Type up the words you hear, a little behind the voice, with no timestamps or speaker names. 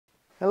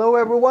Hello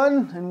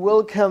everyone and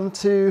welcome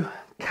to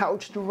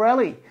Couch to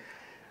Rally.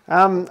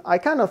 I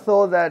kind of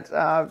thought that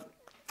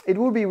it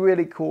would be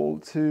really cool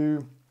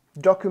to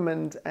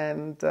document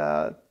and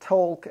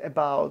talk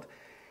about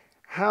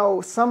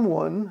how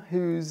someone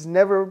who's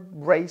never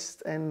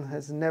raced and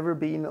has never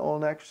been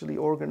on actually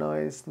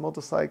organized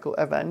motorcycle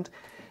event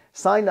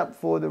signed up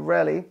for the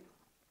rally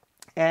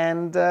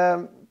and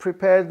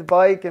prepared the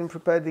bike and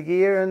prepared the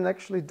gear and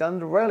actually done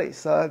the rally.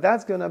 So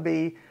that's going to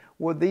be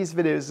what these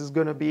videos is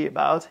going to be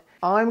about.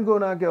 I'm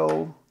going to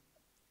go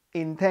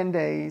in 10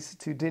 days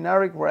to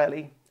Dinaric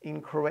Rally in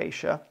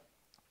Croatia.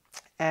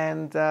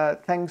 And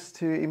thanks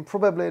to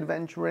Improbably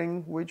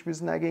Adventuring, which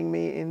was nagging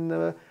me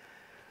in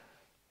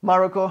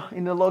Morocco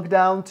in the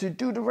lockdown to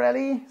do the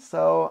rally.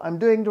 So I'm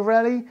doing the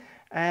rally.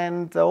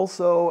 And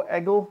also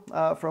Egil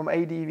from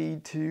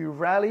ADV to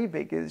Rally,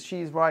 because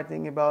she's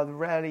writing about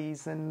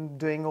rallies and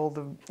doing all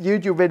the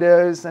YouTube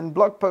videos and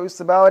blog posts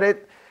about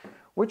it,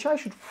 which I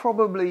should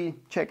probably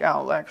check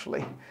out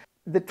actually.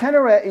 The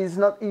Ténéré is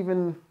not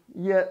even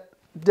yet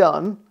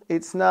done.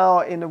 It's now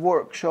in a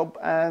workshop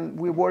and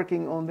we're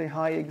working on the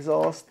high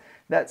exhaust.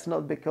 That's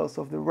not because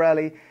of the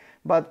rally,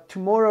 but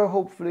tomorrow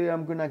hopefully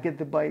I'm gonna get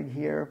the bike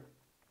here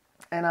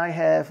and I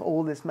have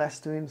all this mess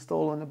to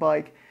install on the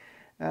bike.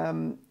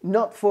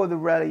 Not for the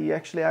rally,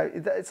 actually.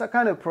 It's a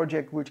kind of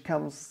project which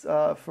comes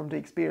from the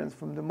experience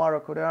from the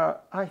Morocco. There are,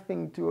 I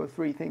think, 2 or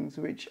 3 things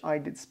which I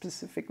did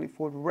specifically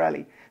for the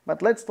rally.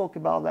 But let's talk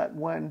about that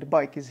when the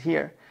bike is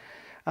here.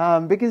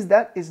 Because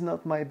that is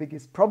not my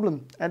biggest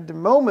problem. At the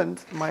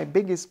moment, my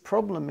biggest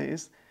problem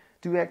is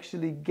to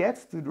actually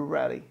get to the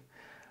rally.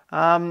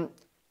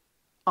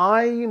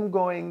 I am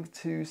going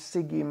to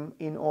SIGIM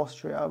in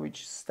Austria,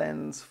 which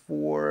stands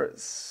for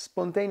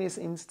Spontaneous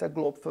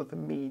Insta-Globetrotter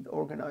Meet,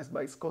 organized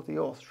by Scotty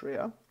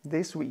Austria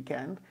this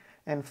weekend.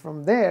 And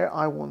from there,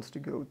 I want to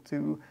go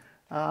to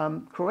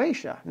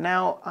Croatia.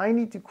 Now, I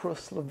need to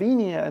cross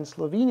Slovenia, and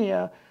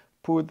Slovenia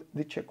put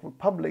the Czech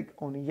Republic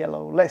on a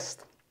yellow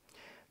list.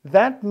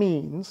 That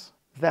means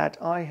that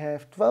I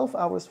have 12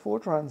 hours for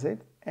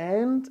transit,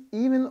 and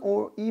even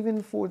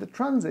for the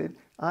transit,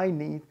 I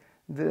need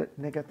the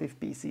negative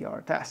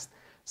PCR test.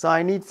 So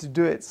I need to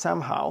do it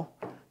somehow,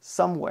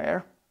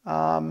 somewhere,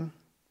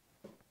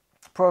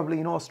 probably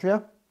in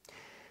Austria.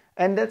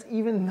 And that's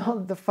even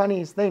not the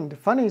funniest thing. The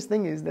funniest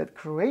thing is that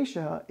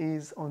Croatia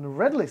is on the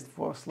red list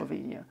for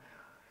Slovenia.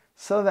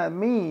 So that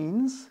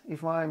means,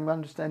 if I'm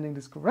understanding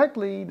this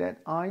correctly,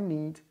 that I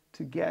need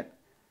to get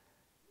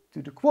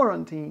to the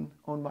quarantine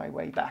on my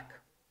way back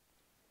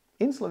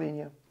in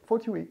Slovenia for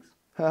 2 weeks.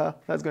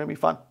 That's going to be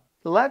fun.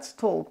 Let's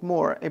talk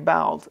more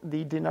about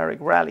the Dinaric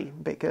Rally,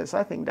 because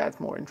I think that's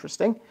more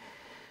interesting.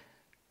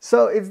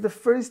 So it's the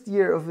first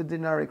year of the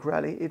Dinaric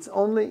Rally. It's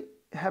only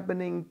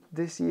happening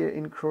this year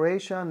in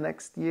Croatia.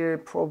 Next year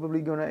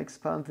probably going to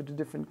expand to the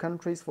different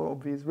countries for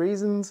obvious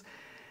reasons.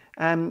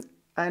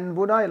 And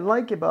what I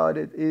like about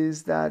it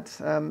is that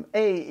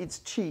it's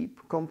cheap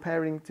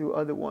comparing to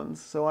other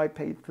ones. So I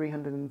paid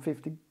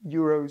 350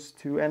 euros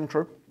to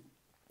enter.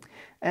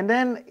 And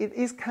then it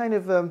is kind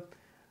of a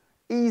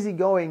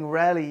easygoing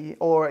rally,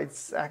 or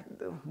it's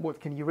what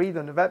can you read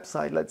on the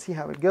website? Let's see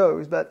how it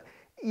goes. But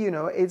you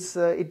know,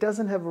 it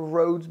doesn't have a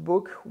road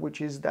book,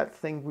 which is that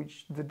thing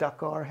which the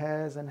Dakar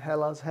has and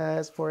Hellas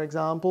has, for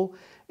example.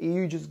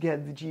 You just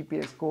get the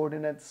GPS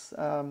coordinates,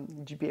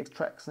 GPX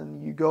tracks,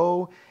 and you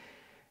go.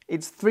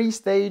 It's 3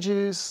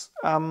 stages,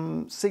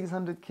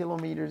 600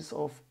 kilometers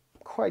of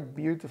quite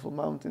beautiful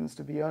mountains,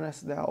 to be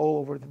honest. They're all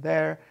over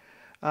there.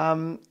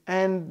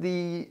 And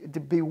the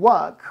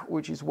bivouac,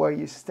 which is where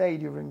you stay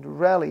during the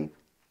rally,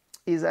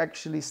 is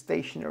actually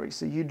stationary.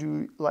 So you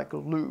do like a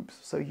loop,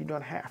 so you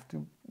don't have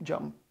to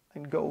jump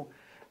and go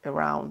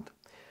around.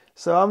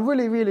 So I'm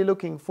really, really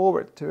looking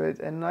forward to it.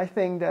 And I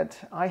think that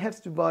I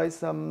have to buy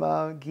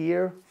some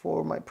gear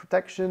for my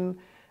protection,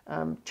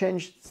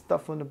 change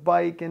stuff on the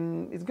bike.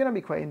 And it's going to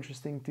be quite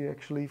interesting to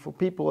actually, for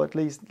people at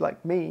least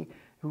like me,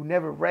 who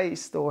never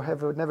raced or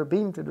have never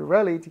been to the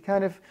rally, to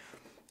kind of,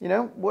 you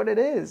know, what it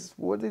is,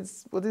 what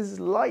is it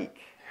like,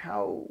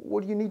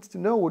 what do you need to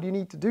know, what do you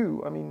need to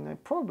do? I mean, I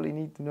probably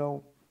need to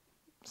know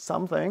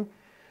something,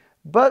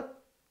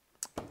 but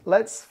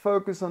let's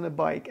focus on the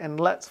bike and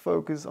let's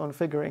focus on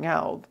figuring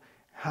out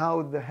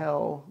how the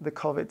hell the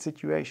COVID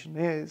situation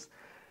is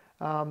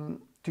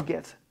to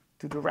get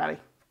to the rally.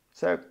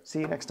 So,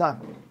 see you next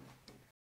time.